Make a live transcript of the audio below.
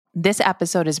This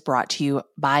episode is brought to you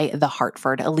by The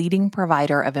Hartford, a leading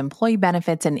provider of employee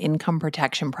benefits and income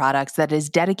protection products that is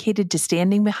dedicated to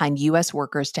standing behind U.S.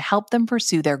 workers to help them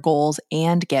pursue their goals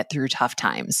and get through tough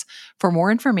times. For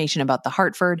more information about The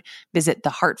Hartford, visit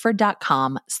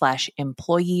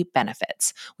thehartford.com/employee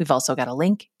benefits. We've also got a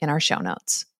link in our show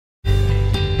notes.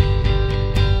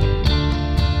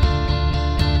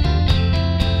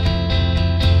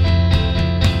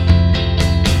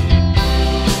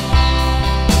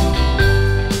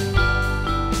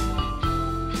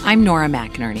 I'm Nora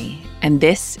McInerney, and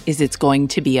this is It's Going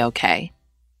to Be Okay,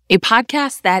 a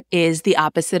podcast that is the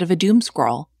opposite of a doom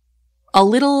scroll, a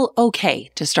little okay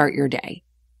to start your day.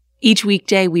 Each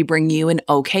weekday, we bring you an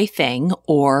okay thing,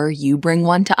 or you bring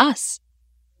one to us.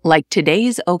 Like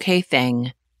today's okay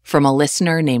thing from a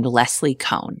listener named Leslie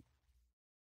Cohn.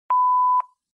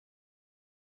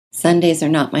 Sundays are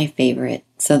not my favorite,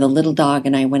 so the little dog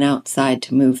and I went outside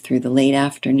to move through the late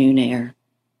afternoon air.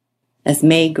 As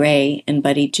May gray and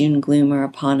Buddy June gloom are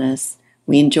upon us,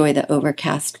 we enjoy the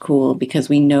overcast cool because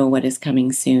we know what is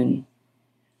coming soon.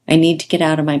 I need to get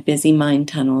out of my busy mind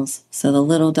tunnels so the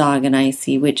little dog and I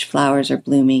see which flowers are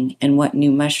blooming and what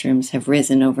new mushrooms have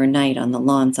risen overnight on the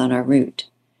lawns on our route.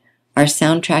 Our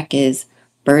soundtrack is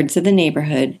Birds of the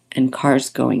Neighborhood and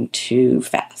Cars Going Too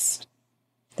Fast.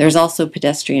 There's also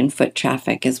pedestrian foot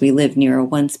traffic as we live near a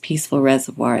once peaceful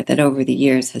reservoir that over the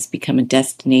years has become a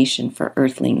destination for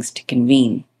earthlings to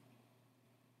convene.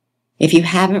 If you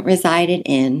haven't resided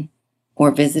in or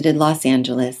visited Los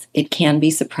Angeles, it can be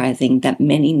surprising that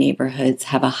many neighborhoods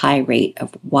have a high rate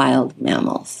of wild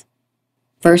mammals.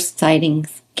 First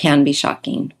sightings can be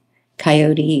shocking.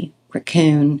 Coyote,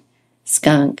 raccoon,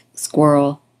 skunk,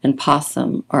 squirrel, and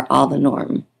possum are all the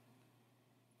norm.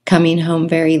 Coming home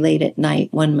very late at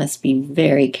night, one must be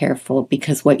very careful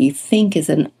because what you think is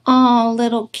an "aw,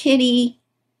 little kitty"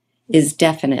 is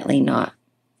definitely not.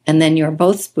 And then you're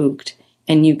both spooked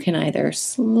and you can either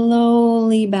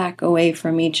slowly back away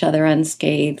from each other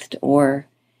unscathed or,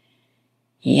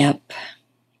 yep,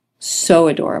 so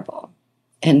adorable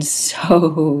and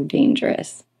so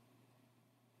dangerous.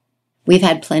 We've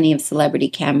had plenty of celebrity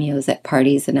cameos at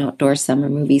parties and outdoor summer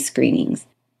movie screenings.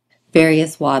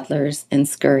 Various waddlers and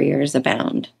scurriers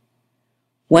abound.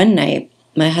 One night,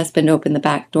 my husband opened the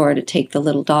back door to take the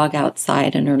little dog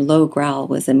outside, and her low growl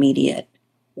was immediate.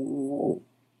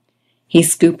 He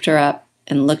scooped her up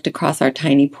and looked across our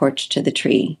tiny porch to the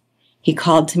tree. He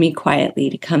called to me quietly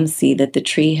to come see that the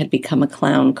tree had become a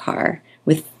clown car,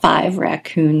 with 5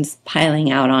 raccoons piling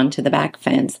out onto the back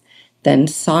fence, then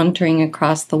sauntering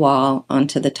across the wall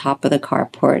onto the top of the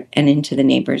carport and into the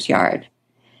neighbor's yard.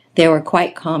 They were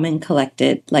quite calm and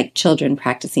collected, like children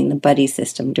practicing the buddy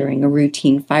system during a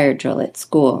routine fire drill at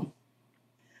school.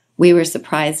 We were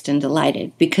surprised and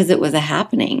delighted because it was a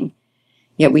happening,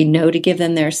 yet we know to give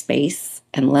them their space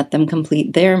and let them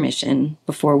complete their mission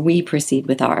before we proceed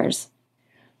with ours.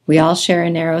 We all share a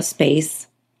narrow space.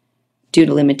 Due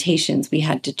to limitations, we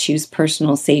had to choose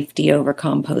personal safety over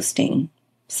composting.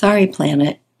 Sorry,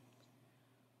 planet.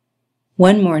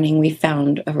 One morning, we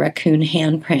found a raccoon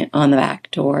handprint on the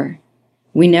back door.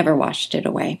 We never washed it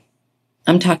away.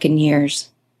 I'm talking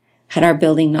years. Had our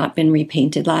building not been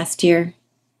repainted last year,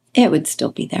 it would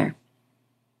still be there.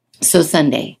 So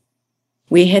Sunday,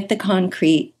 we hit the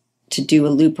concrete to do a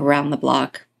loop around the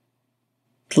block.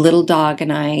 The little dog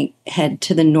and I head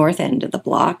to the north end of the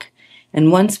block,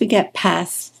 and once we get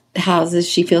past the houses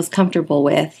she feels comfortable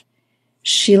with,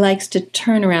 she likes to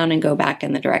turn around and go back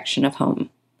in the direction of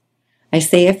home. I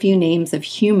say a few names of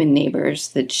human neighbors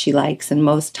that she likes, and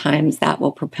most times that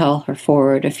will propel her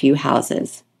forward a few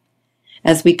houses.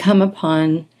 As we come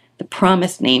upon the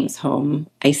promised name's home,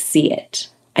 I see it.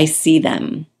 I see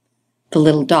them. The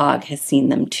little dog has seen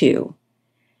them too.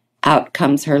 Out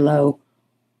comes her low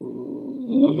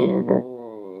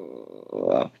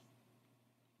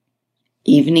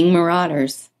evening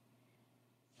marauders.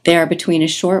 They are between a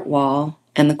short wall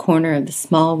and the corner of the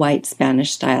small white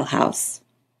Spanish-style house.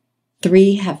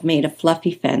 3 have made a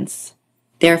fluffy fence.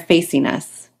 They're facing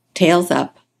us, tails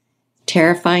up,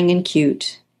 terrifying and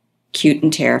cute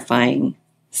and terrifying,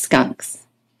 skunks.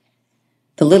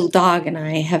 The little dog and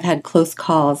I have had close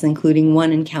calls, including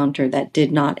one encounter that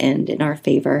did not end in our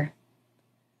favor.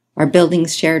 Our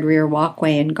building's shared rear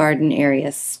walkway and garden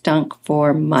area stunk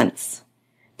for months.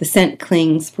 The scent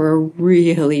clings for a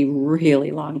really,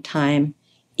 really long time,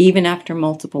 even after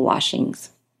multiple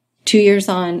washings. 2 years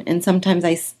on, and sometimes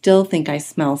I still think I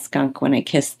smell skunk when I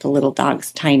kiss the little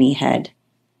dog's tiny head.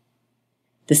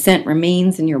 The scent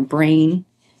remains in your brain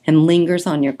and lingers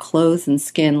on your clothes and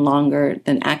skin longer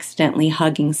than accidentally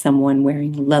hugging someone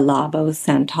wearing Le Labo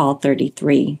Santal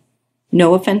 33.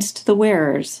 No offense to the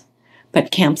wearers,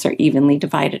 but camps are evenly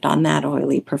divided on that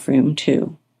oily perfume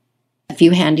too. A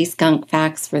few handy skunk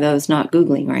facts for those not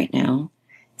Googling right now.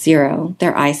 0.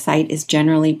 Their eyesight is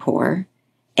generally poor.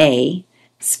 A.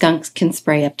 Skunks can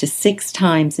spray up to 6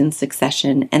 times in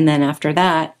succession, and then after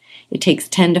that, it takes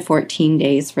 10 to 14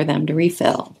 days for them to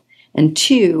refill. And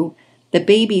 2. The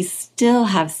babies still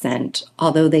have scent,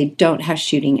 although they don't have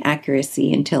shooting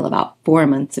accuracy until about 4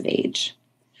 months of age.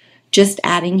 Just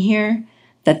adding here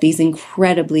that these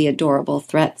incredibly adorable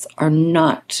threats are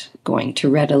not going to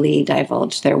readily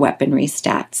divulge their weaponry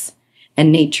stats.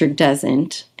 And nature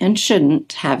doesn't and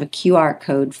shouldn't have a QR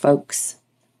code, folks.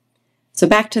 So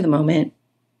back to the moment.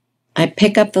 I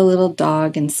pick up the little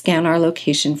dog and scan our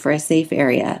location for a safe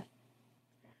area.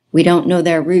 We don't know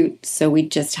their route, so we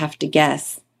just have to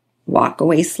guess. Walk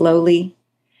away slowly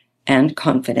and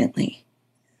confidently.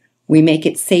 We make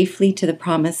it safely to the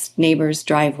promised neighbor's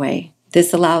driveway.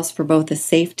 This allows for both a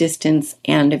safe distance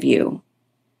and a view.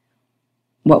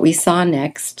 What we saw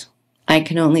next, I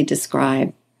can only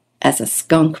describe as a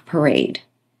skunk parade.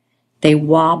 They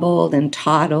wobbled and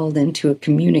toddled into a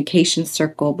communication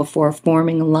circle before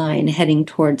forming a line heading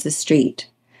towards the street.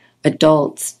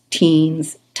 Adults,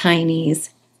 teens, tinies,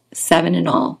 7 in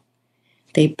all.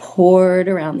 They poured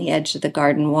around the edge of the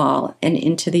garden wall and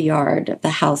into the yard of the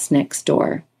house next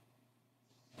door.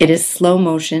 It is slow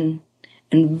motion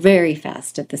and very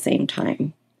fast at the same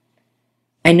time.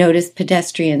 I noticed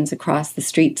pedestrians across the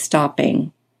street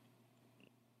stopping.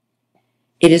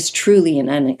 It is truly an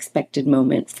unexpected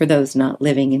moment for those not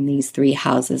living in these 3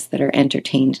 houses that are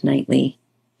entertained nightly.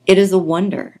 It is a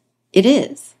wonder. It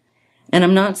is. And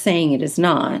I'm not saying it is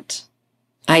not.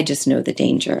 I just know the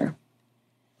danger.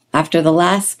 After the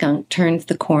last skunk turns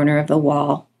the corner of the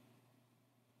wall,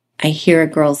 I hear a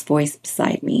girl's voice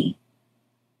beside me.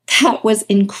 That was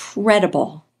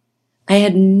incredible. I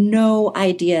had no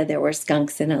idea there were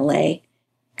skunks in LA,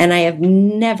 and I have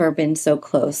never been so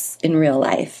close in real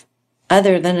life,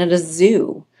 other than at a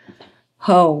zoo.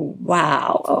 Oh,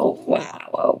 wow, oh, wow,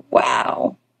 oh,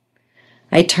 wow.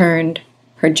 I turned.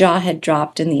 Her jaw had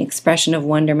dropped, and the expression of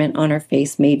wonderment on her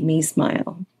face made me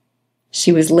smile.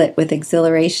 She was lit with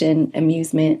exhilaration,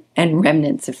 amusement, and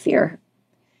remnants of fear.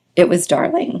 It was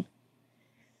darling.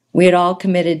 We had all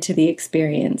committed to the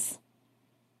experience.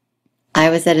 I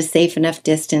was at a safe enough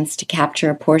distance to capture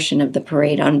a portion of the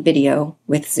parade on video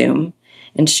with Zoom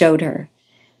and showed her.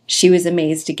 She was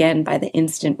amazed again by the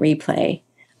instant replay.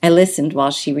 I listened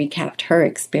while she recapped her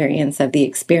experience of the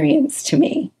experience to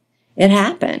me. It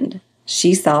happened.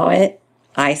 She saw it.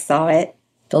 I saw it.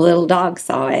 The little dog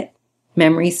saw it.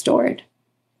 Memory stored.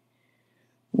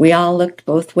 We all looked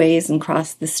both ways and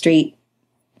crossed the street.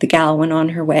 The gal went on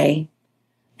her way.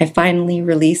 I finally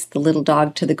released the little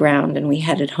dog to the ground and we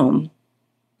headed home.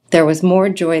 There was more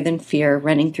joy than fear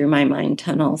running through my mind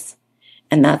tunnels,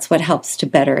 and that's what helps to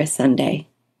better a Sunday.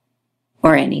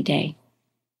 Or any day.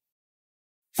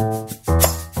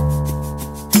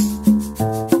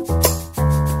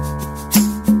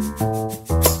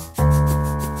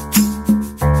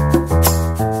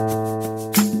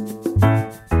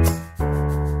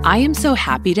 I am so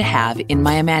happy to have in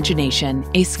my imagination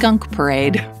a skunk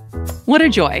parade. What a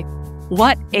joy.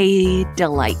 What a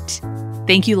delight.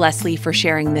 Thank you, Leslie, for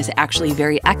sharing this actually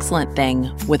very excellent thing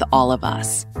with all of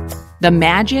us. The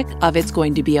magic of It's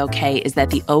Going to Be Okay is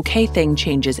that the okay thing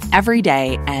changes every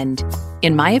day, and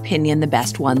in my opinion, the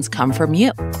best ones come from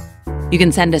you. You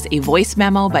can send us a voice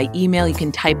memo by email. You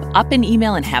can type up an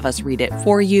email and have us read it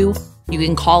for you. You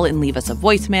can call and leave us a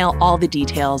voicemail. All the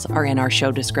details are in our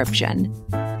show description.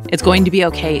 It's Going to Be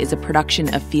Okay is a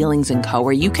production of Feelings & Co.,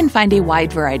 where you can find a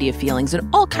wide variety of feelings in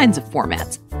all kinds of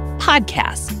formats.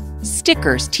 Podcasts,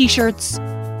 stickers, t-shirts.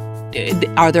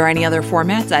 Are there any other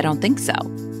formats? I don't think so.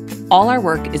 All our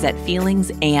work is at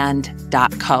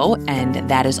feelingsand.co, and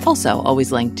that is also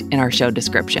always linked in our show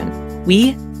description.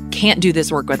 We can't do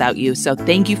this work without you, so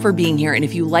thank you for being here. And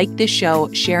if you like this show,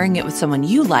 sharing it with someone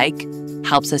you like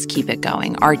helps us keep it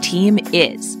going. Our team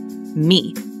is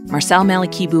me, Marcel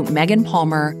Malikibu, Megan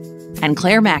Palmer, and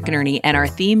Claire McInerney, and our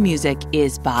theme music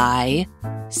is by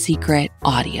Secret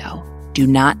Audio. Do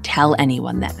not tell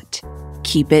anyone that.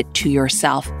 Keep it to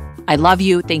yourself. I love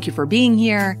you. Thank you for being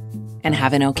here, and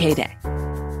have an okay day.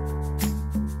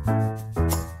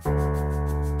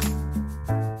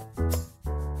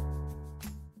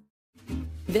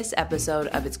 This episode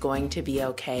of It's Going to Be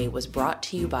Okay was brought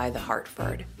to you by The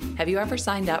Hartford. Have you ever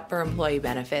signed up for employee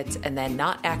benefits and then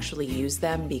not actually used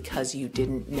them because you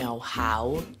didn't know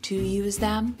how to use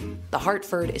them? The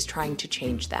Hartford is trying to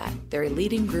change that. They're a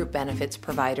leading group benefits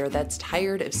provider that's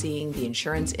tired of seeing the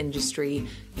insurance industry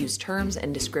use terms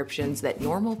and descriptions that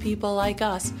normal people like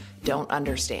us don't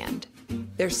understand.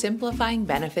 They're simplifying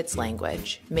benefits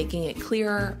language, making it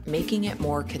clearer, making it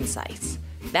more concise.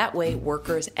 That way,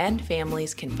 workers and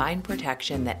families can find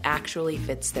protection that actually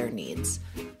fits their needs.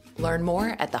 Learn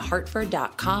more at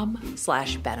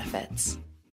thehartford.com/benefits.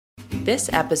 This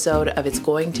episode of It's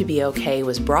Going to Be Okay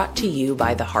was brought to you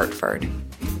by The Hartford.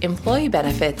 Employee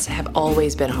benefits have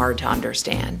always been hard to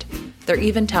understand. They're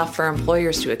even tough for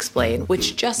employers to explain,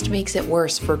 which just makes it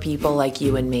worse for people like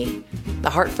you and me. The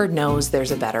Hartford knows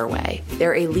there's a better way.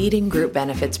 They're a leading group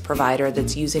benefits provider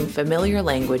that's using familiar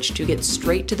language to get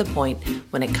straight to the point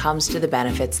when it comes to the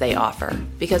benefits they offer.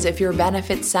 Because if your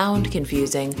benefits sound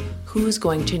confusing, who's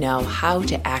going to know how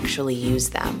to actually use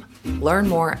them? Learn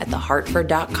more at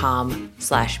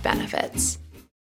thehartford.com/benefits.